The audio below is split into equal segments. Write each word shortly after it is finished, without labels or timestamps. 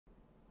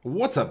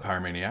What's up,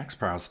 Pyromaniacs?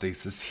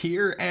 Pyrostasis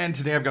here, and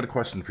today I've got a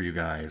question for you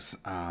guys.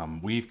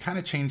 We've kind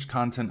of changed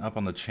content up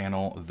on the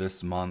channel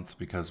this month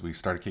because we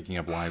started kicking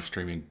up live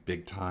streaming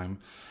big time,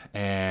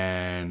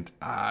 and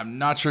I'm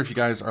not sure if you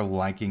guys are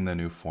liking the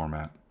new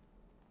format.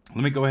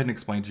 Let me go ahead and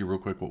explain to you real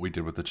quick what we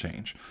did with the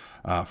change.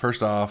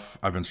 First off,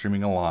 I've been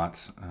streaming a lot.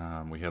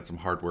 We had some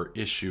hardware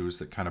issues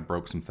that kind of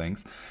broke some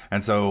things.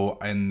 And so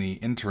in the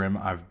interim,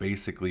 I've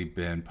basically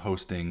been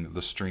posting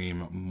the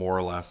stream more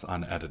or less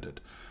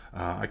unedited.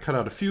 I cut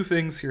out a few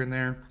things here and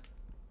there,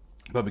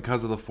 but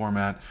because of the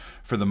format,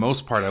 for the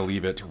most part, I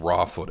leave it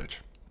raw footage.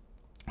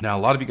 Now,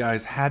 a lot of you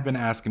guys had been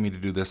asking me to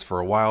do this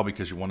for a while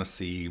because you want to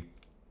see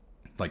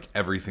like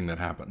everything that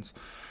happens.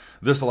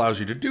 This allows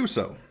you to do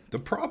so. The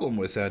problem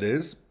with that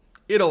is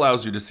it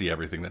allows you to see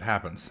everything that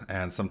happens.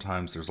 And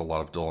sometimes there's a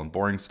lot of dull and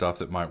boring stuff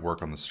that might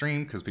work on the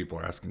stream because people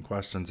are asking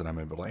questions and I'm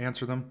able to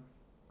answer them.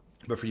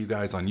 But for you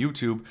guys on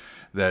YouTube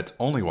that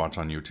only watch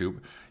on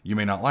YouTube, you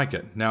may not like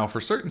it. Now, for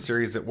certain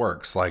series, it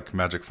works, like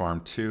Magic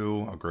Farm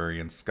 2,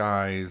 Agrarian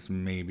Skies,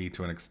 maybe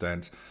to an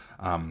extent.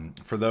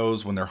 For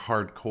those, when they're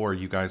hardcore,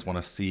 you guys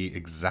want to see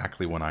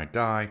exactly when I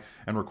die,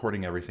 and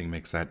recording everything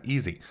makes that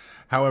easy.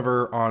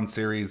 However, on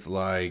series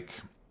like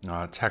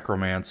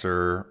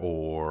Techromancer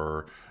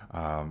or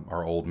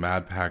our old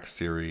Mad Pack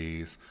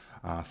series,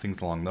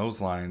 things along those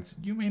lines,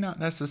 you may not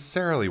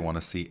necessarily want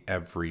to see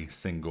every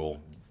single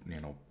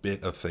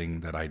bit of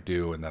thing that I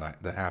do and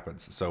that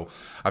happens. So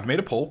I've made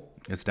a poll.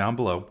 It's down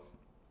below,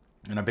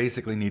 and I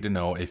basically need to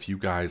know if you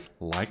guys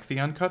like the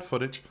uncut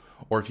footage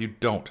or if you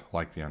don't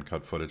like the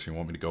uncut footage and you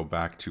want me to go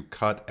back to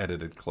cut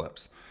edited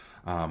clips.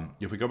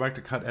 If we go back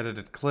to cut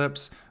edited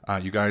clips,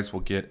 you guys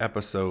will get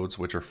episodes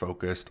which are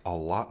focused a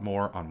lot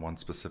more on one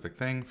specific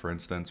thing. For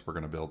instance, we're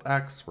going to build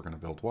X, we're going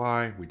to build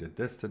Y, we did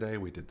this today,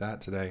 we did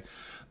that today,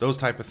 those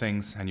type of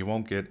things, and you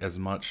won't get as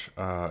much,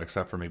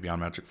 except for maybe on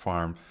Magic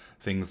Farm,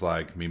 things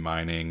like me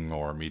mining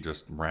or me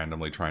just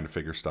randomly trying to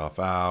figure stuff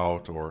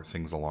out or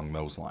things along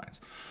those lines.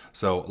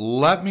 So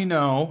let me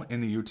know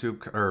in the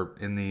YouTube or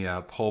in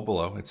the poll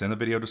below. It's in the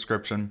video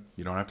description.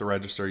 You don't have to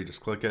register. You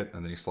just click it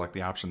and then you select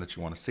the option that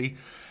you want to see,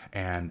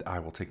 and I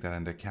will take that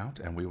into account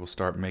and we will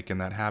start making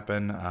that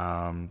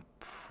happen.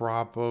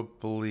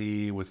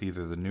 Probably with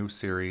either the new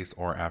series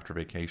or after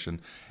vacation.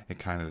 It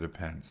kind of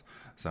depends.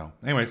 So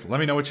anyways, let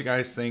me know what you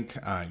guys think.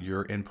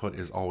 Your input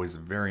is always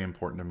very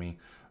important to me.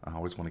 I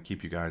always want to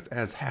keep you guys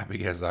as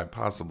happy as I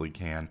possibly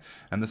can,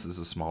 and this is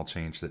a small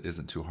change that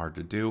isn't too hard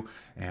to do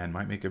and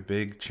might make a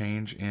big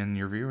change in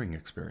your viewing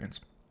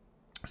experience.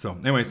 So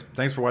anyways,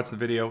 thanks for watching the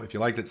video. If you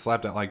liked it,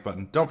 slap that like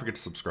button. Don't forget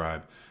to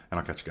subscribe, and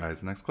I'll catch you guys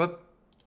in the next clip.